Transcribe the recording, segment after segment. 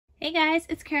Hey guys,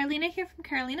 it's Carolina here from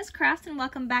KarolinasKrafts and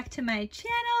welcome back to my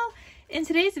channel. In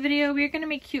today's video, we're going to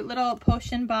make cute little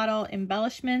potion bottle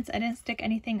embellishments. I didn't stick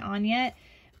anything on yet.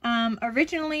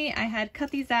 Originally, I had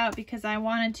cut these out because I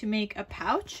wanted to make a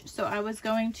pouch. So I was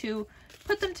going to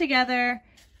put them together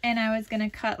and I was going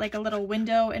to cut like a little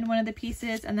window in one of the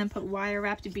pieces and then put wire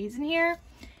wrapped beads in here.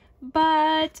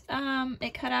 But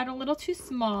it cut out a little too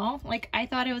small. Like I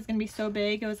thought it was going to be so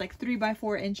big. It was like 3 by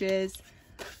 4 inches.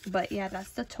 But yeah, that's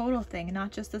the total thing,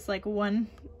 not just this like one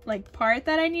like part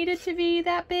that I needed to be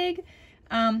that big,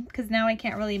 because now I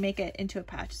can't really make it into a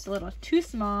pouch. It's a little too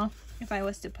small if I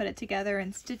was to put it together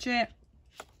and stitch it,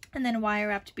 and then wire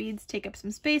wrapped beads take up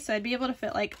some space, so I'd be able to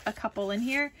fit like a couple in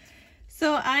here.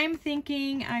 So I'm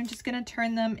thinking I'm just gonna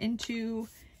turn them into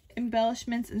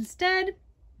embellishments instead.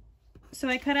 So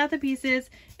I cut out the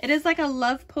pieces. It is like a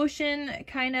love potion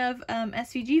kind of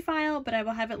SVG file, but I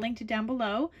will have it linked down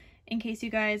below in case you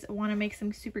guys want to make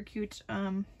some super cute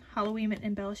Halloween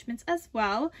embellishments as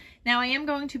well. Now I am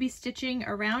going to be stitching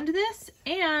around this,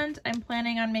 and I'm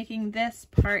planning on making this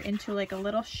part into like a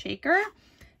little shaker.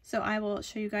 So I will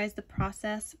show you guys the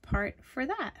process part for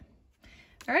that.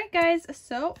 All right guys,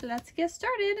 so let's get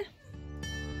started.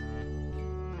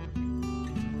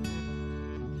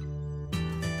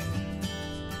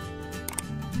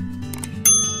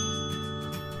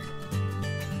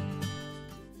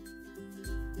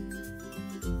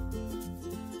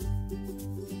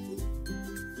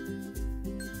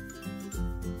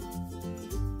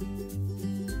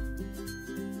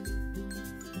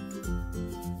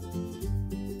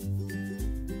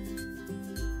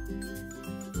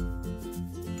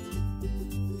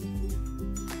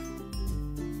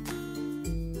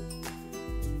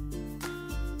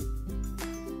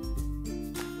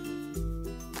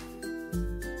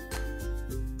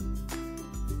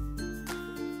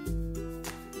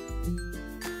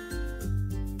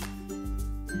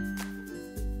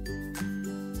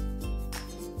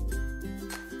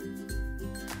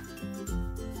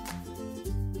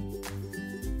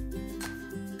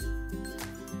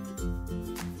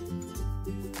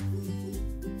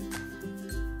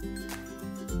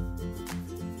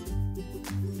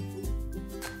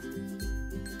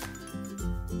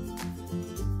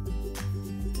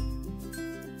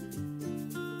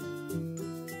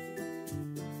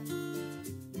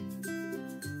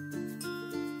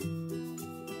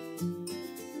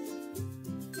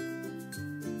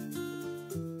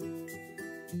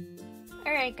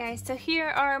 Alright guys, so here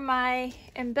are my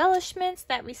embellishments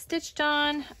that we stitched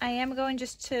on. I am going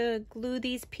just to glue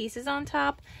these pieces on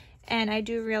top, and I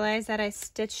do realize that I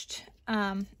stitched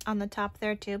on the top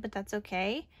there too, but that's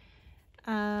okay.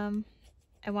 I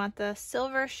want the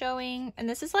silver showing, and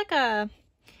this is like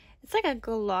it's like a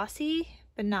glossy,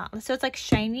 but not, so it's like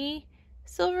shiny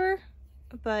silver,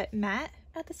 but matte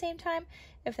at the same time,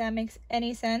 if that makes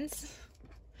any sense.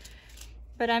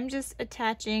 But I'm just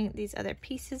attaching these other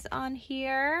pieces on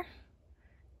here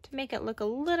to make it look a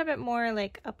little bit more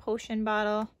like a potion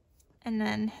bottle. And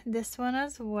then this one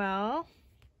as well.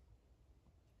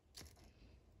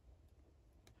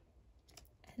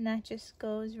 And that just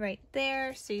goes right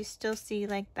there. So you still see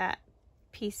like that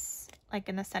piece like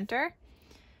in the center.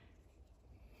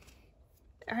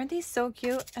 Aren't these so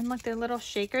cute? And look, they're little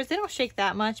shakers. They don't shake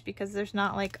that much because there's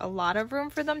not like a lot of room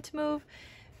for them to move.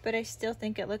 But I still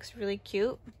think it looks really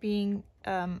cute being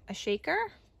a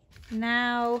shaker.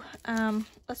 Now,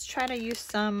 let's try to use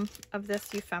some of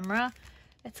this ephemera.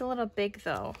 It's a little big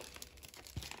though.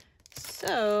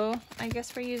 So I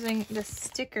guess we're using the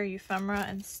sticker ephemera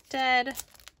instead.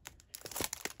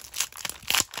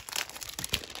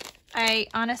 I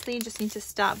honestly just need to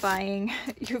stop buying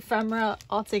ephemera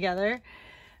altogether.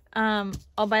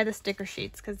 I'll buy the sticker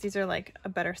sheets because these are like a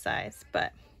better size,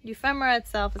 but ephemera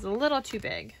itself is a little too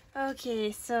big.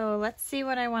 Okay, so let's see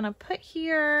what I want to put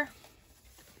here.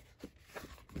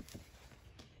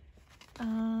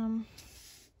 I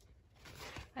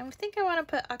think I want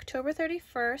to put October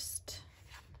 31st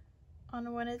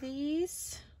on one of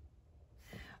these.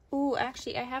 Ooh,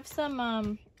 actually, I have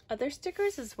some other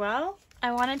stickers as well.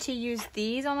 I wanted to use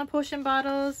these on the potion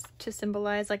bottles to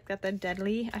symbolize like that they're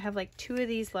deadly. I have like 2 of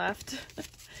these left.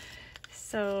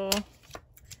 So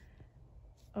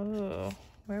oh,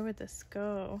 where would this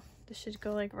go? This should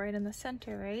go like right in the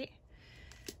center, right?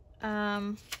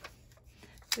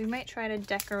 We might try to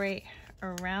decorate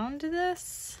around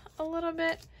this a little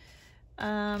bit.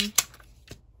 Yeah,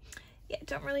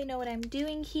 don't really know what I'm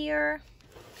doing here.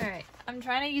 All right, I'm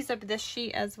trying to use up this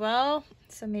sheet as well.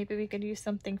 So maybe we could use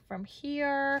something from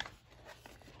here.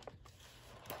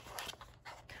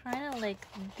 Kind of like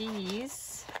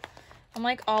these. I'm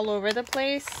like all over the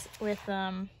place with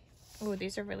Oh,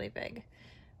 these are really big.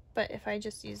 But if I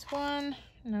just use one,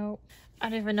 nope. I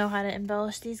don't even know how to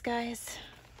embellish these guys.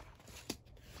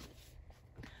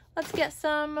 Let's get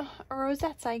some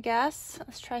rosettes, I guess.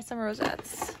 Let's try some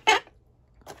rosettes.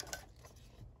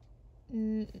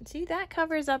 See, that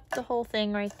covers up the whole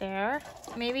thing right there.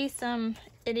 Maybe some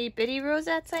itty bitty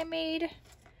rosettes I made.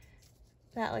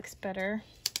 That looks better.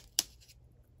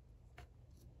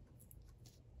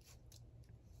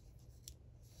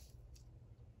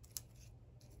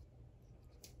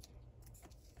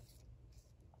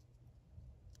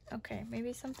 Okay,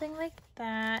 maybe something like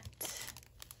that.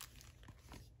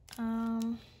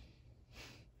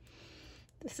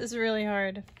 This is really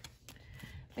hard.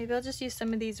 Maybe I'll just use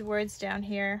some of these words down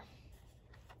here.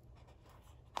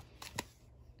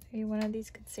 Maybe one of these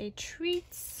could say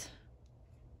treats.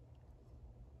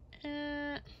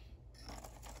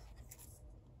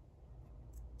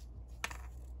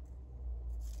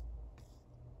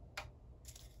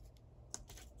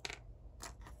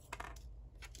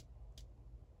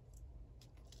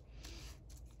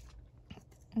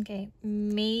 Okay,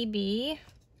 maybe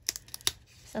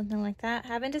something like that.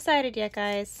 Haven't decided yet,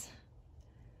 guys.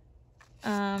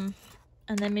 And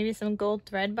then maybe some gold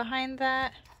thread behind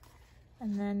that.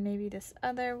 And then maybe this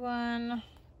other one.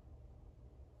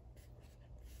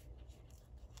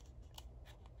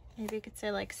 Maybe it could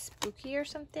say like spooky or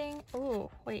something. Oh,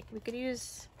 wait, we could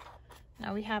use,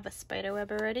 now we have a spider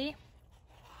web already.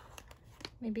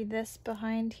 Maybe this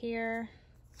behind here.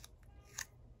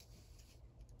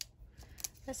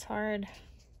 It's hard.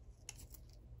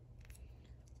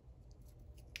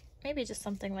 Maybe just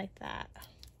something like that.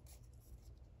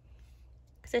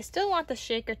 Because I still want the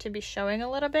shaker to be showing a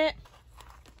little bit.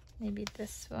 Maybe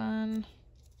this one.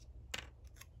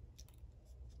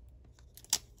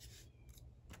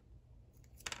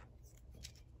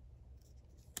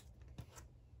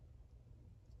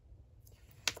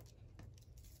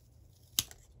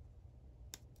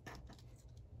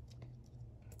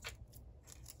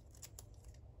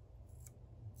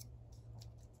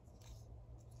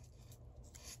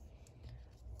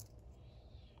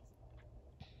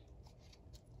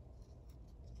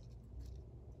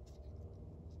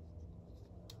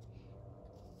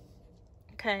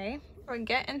 Okay, we're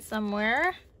getting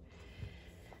somewhere.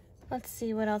 Let's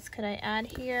see, what else could I add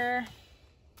here?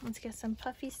 Let's get some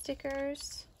puffy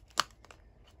stickers.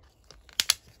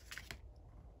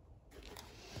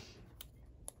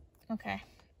 Okay,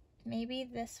 maybe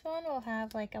this one will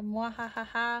have like a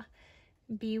mwahahaha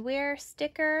beware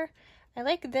sticker. I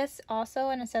like this also,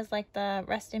 and it says like the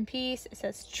rest in peace. It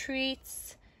says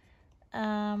treats.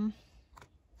 And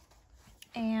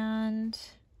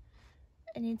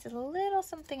it needs a little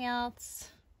something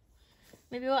else.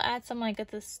 Maybe we'll add some like at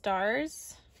the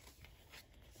stars.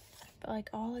 But like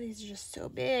all of these are just so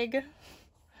big.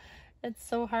 It's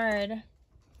so hard.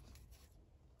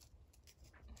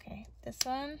 Okay, this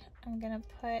one I'm gonna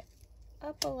put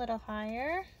up a little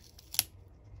higher.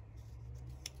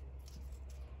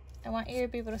 I want you to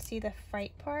be able to see the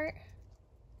fright part.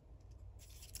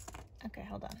 Okay,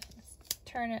 hold on. Let's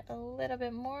turn it a little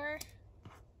bit more.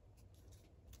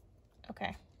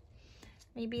 Okay,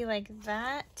 maybe like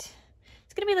that.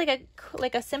 It's gonna be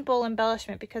like a simple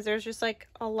embellishment because there's just like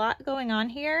a lot going on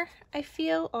here, I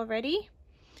feel already.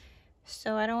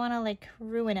 So I don't want to like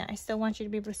ruin it. I still want you to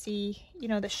be able to see, you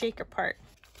know, the shaker part.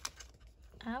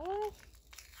 Owl.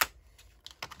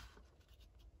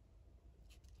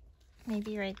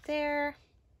 Maybe right there.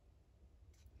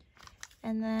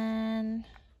 And then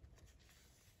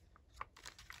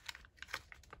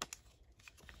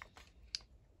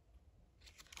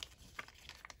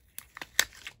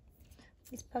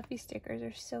these puffy stickers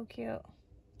are so cute.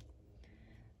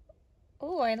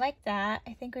 Oh, I like that.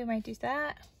 I think we might do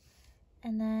that.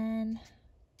 And then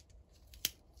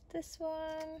this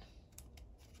one.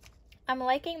 I'm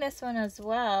liking this one as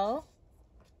well.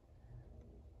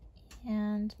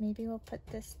 And maybe we'll put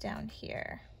this down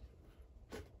here.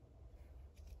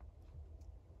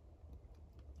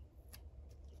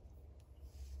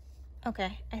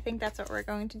 Okay, I think that's what we're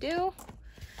going to do.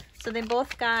 So they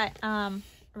both got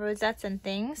rosettes and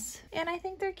things, and I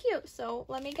think they're cute. So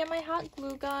let me get my hot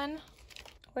glue gun.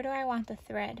 Where do I want the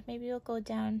thread? Maybe we'll go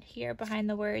down here behind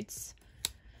the words.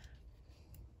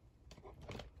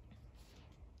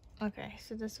 Okay,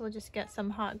 so this will just get some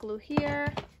hot glue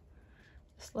here.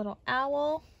 This little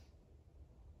owl.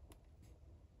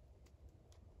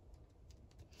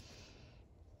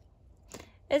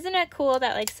 Isn't it cool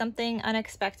that like something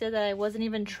unexpected that I wasn't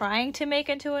even trying to make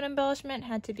into an embellishment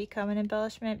had to become an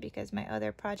embellishment because my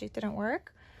other project didn't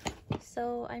work?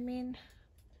 So I mean,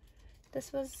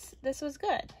 this was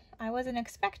good. I wasn't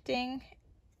expecting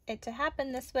it to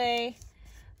happen this way,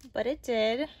 but it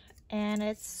did, and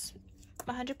it's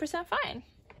 100% fine.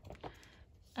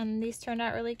 And these turned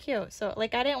out really cute. So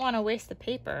like, I didn't want to waste the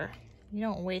paper. You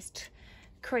don't waste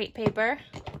crate paper.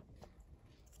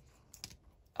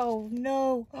 Oh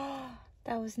no,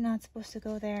 that was not supposed to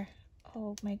go there.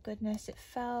 Oh my goodness, it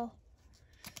fell.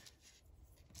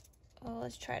 Oh,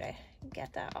 let's try to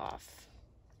get that off.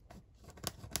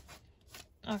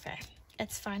 Okay,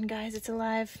 it's fine guys, it's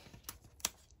alive.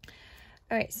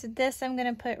 All right, so this I'm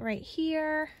gonna put right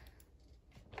here.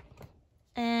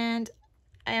 And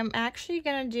I am actually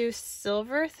gonna do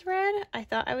silver thread. I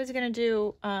thought I was gonna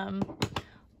do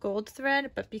gold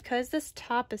thread, but because this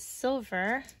top is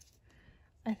silver,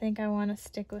 I think I wanna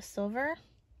stick with silver.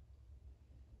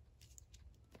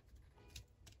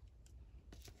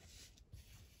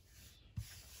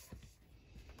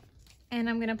 And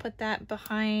I'm gonna put that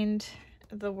behind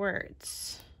the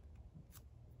words.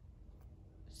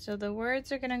 So the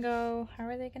words are gonna go, how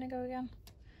are they gonna go again?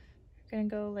 They're gonna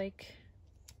go like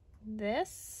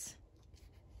this.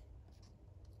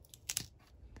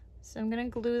 So I'm gonna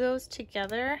glue those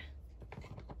together.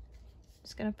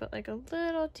 Just gonna put like a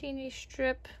little teeny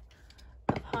strip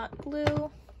of hot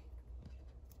glue.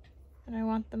 And I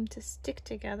want them to stick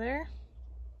together.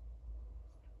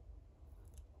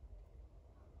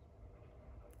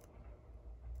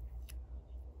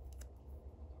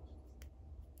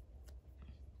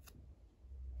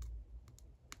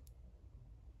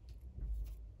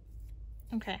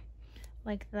 Okay,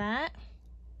 like that.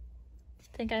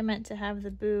 I think I meant to have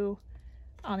the boo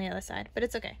on the other side, but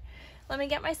it's okay. Let me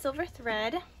get my silver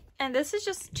thread. And this is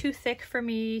just too thick for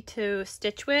me to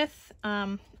stitch with.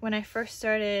 When I first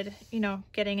started, you know,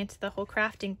 getting into the whole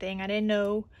crafting thing, I didn't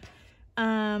know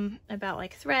about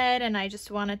like thread, and I just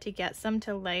wanted to get some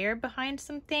to layer behind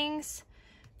some things.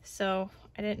 So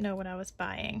I didn't know what I was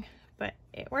buying, but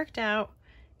it worked out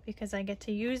because I get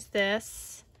to use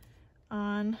this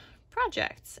on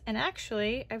projects. And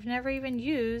actually, I've never even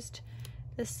used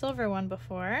this silver one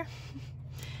before.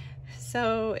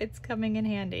 So it's coming in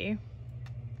handy.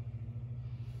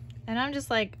 And I'm just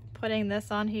like putting this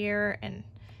on here in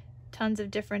tons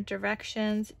of different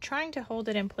directions, trying to hold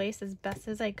it in place as best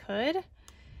as I could,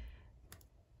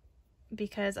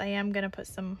 because I am gonna put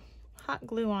some hot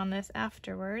glue on this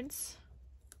afterwards.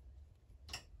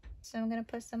 So I'm gonna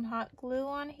put some hot glue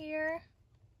on here.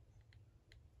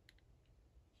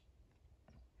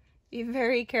 Be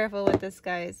very careful with this,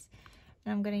 guys.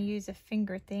 And I'm gonna use a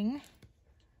finger thing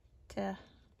to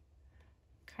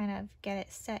kind of get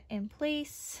it set in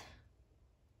place.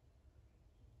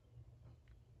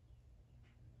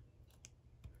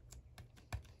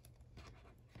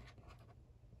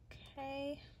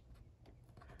 Okay.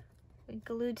 We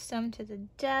glued some to the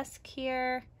desk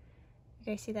here. You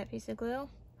guys see that piece of glue?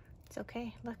 It's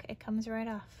okay, look, it comes right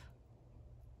off.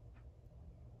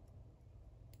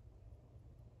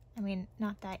 I mean,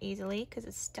 not that easily because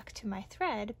it's stuck to my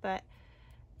thread, but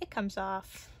it comes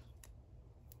off.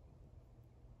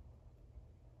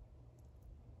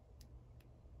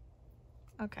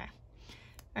 Okay.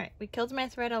 All right, we killed my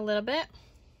thread a little bit,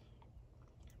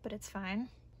 but it's fine.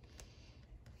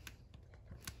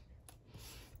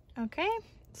 Okay,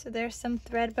 so there's some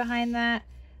thread behind that.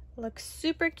 Looks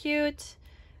super cute.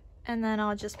 And then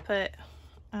I'll just put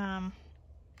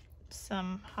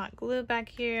some hot glue back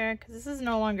here because this is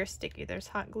no longer sticky. There's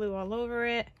hot glue all over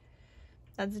it.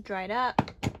 That's dried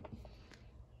up.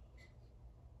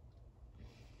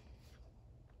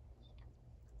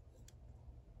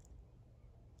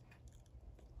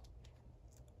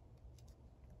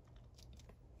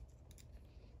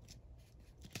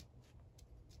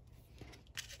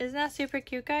 Isn't that super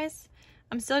cute, guys?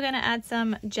 I'm still gonna add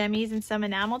some gemmies and some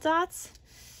enamel dots,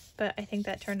 but I think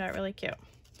that turned out really cute.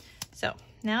 So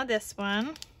now this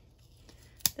one,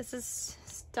 this is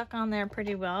stuck on there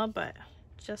pretty well, but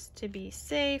just to be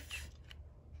safe,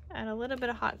 add a little bit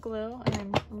of hot glue, and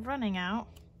I'm running out.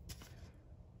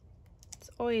 It's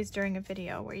always during a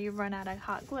video where you run out of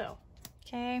hot glue.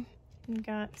 Okay, we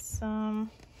got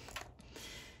some,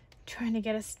 trying to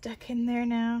get it stuck in there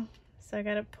now. So I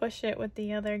gotta push it with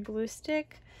the other glue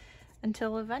stick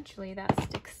until eventually that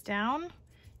sticks down.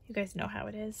 You guys know how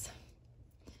it is.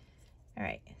 All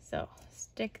right, so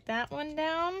stick that one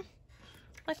down.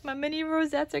 Like, my mini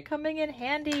rosettes are coming in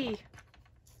handy.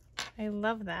 I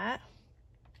love that.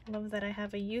 I love that I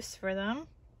have a use for them.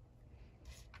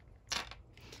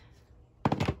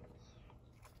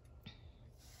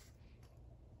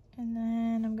 And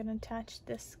then I'm gonna attach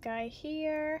this guy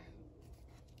here.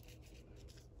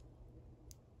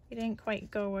 He didn't quite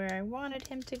go where I wanted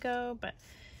him to go, but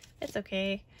it's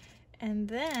okay. And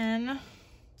then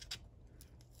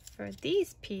for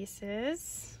these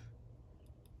pieces,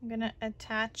 I'm gonna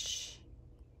attach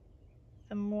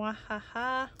the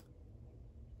Mwahaha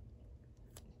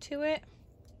to it.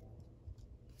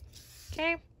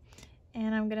 Okay,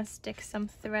 and I'm gonna stick some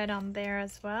thread on there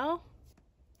as well.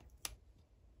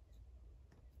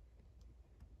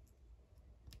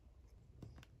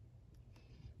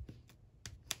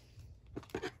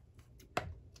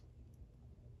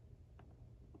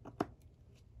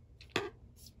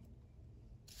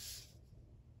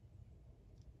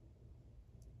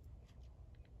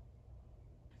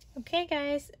 Okay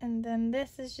guys, and then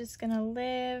this is just gonna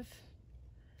live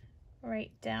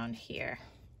right down here.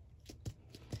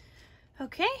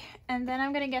 Okay, and then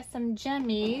I'm gonna get some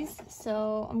gemmies.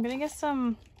 So I'm gonna get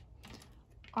some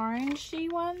orangey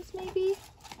ones maybe.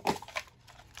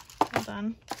 Hold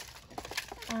on.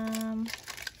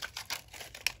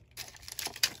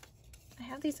 I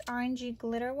have these orangey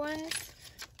glitter ones,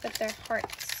 but they're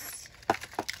hearts.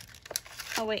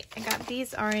 Oh wait, I got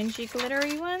these orangey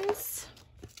glittery ones.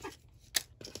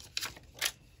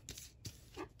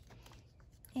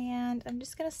 And I'm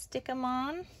just gonna stick them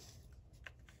on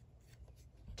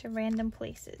to random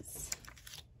places.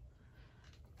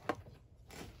 So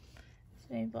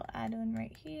maybe we'll add one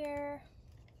right here.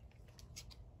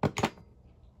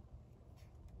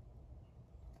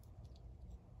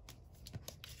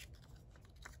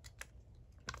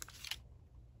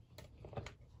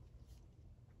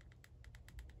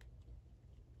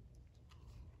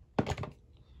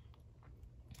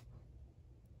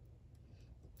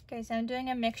 Okay, so I'm doing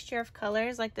a mixture of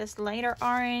colors, like this lighter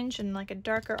orange and like a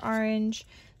darker orange.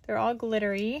 They're all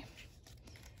glittery.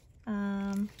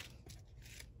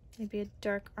 Maybe a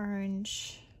dark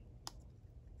orange.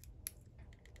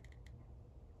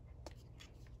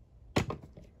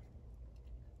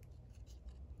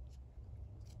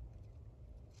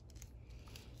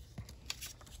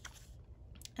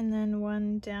 And then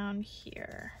one down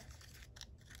here.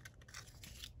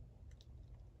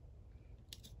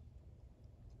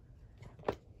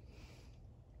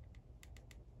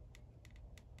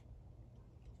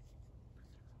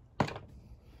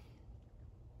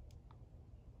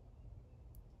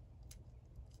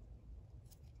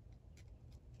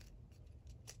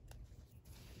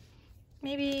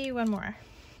 Maybe one more.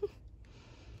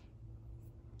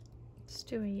 Let's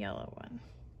do a yellow one.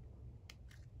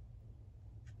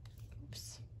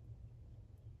 Oops.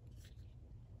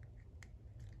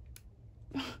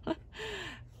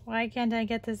 Why can't I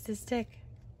get this to stick?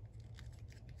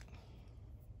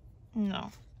 No,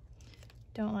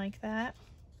 don't like that.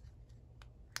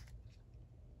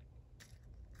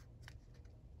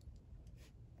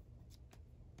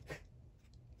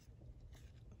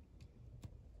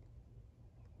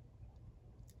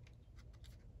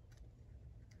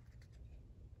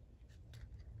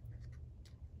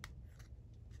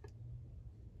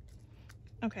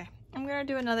 Okay, I'm gonna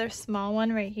do another small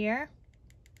one right here.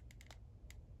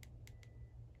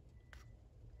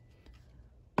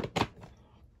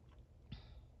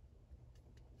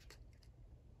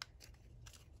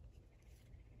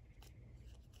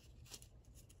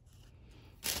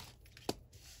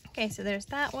 Okay, so there's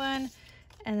that one,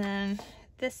 and then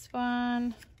this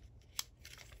one.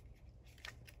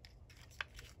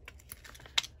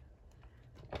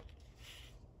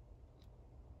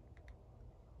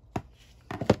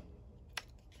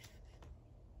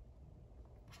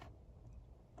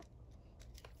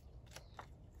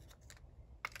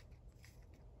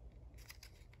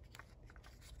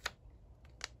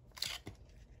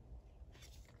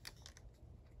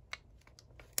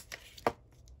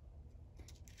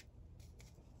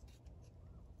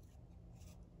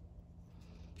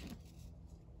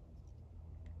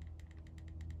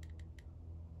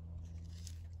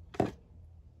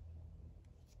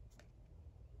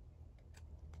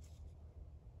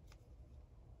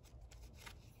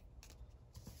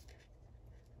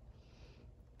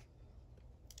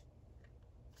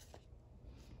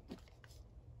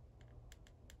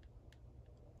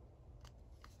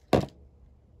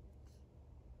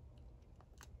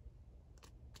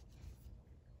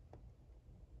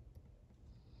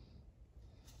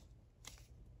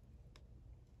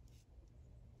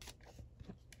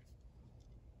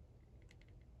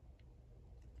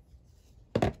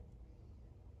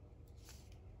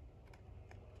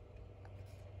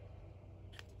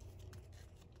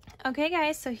 Okay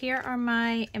guys, so here are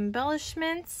my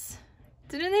embellishments.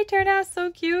 Didn't they turn out so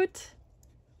cute?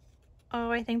 Oh,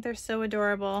 I think they're so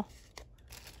adorable.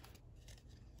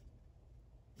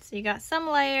 So you got some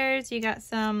layers, you got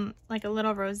some, like a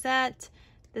little rosette,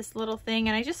 this little thing,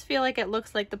 and I just feel like it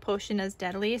looks like the potion is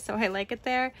deadly, so I like it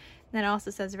there. And then it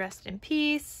also says rest in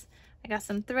peace. I got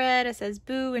some thread. It says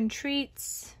Boo and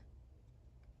Treats.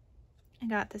 I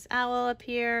got this owl up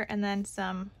here, and then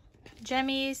some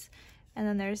jemmies. And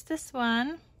then there's this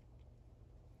one.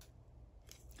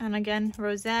 And again,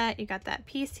 rosette. You got that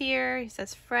piece here. It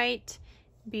says Fright,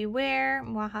 Beware,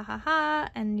 Mwahahaha.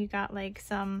 And you got like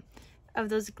some of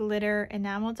those glitter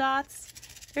enamel dots.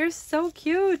 They're so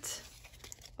cute.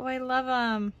 Oh, I love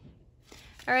them.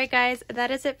 All right, guys,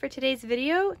 that is it for today's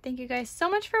video. Thank you guys so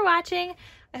much for watching.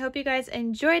 I hope you guys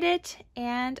enjoyed it,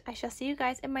 and I shall see you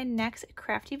guys in my next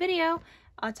crafty video.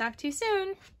 I'll talk to you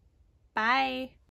soon. Bye.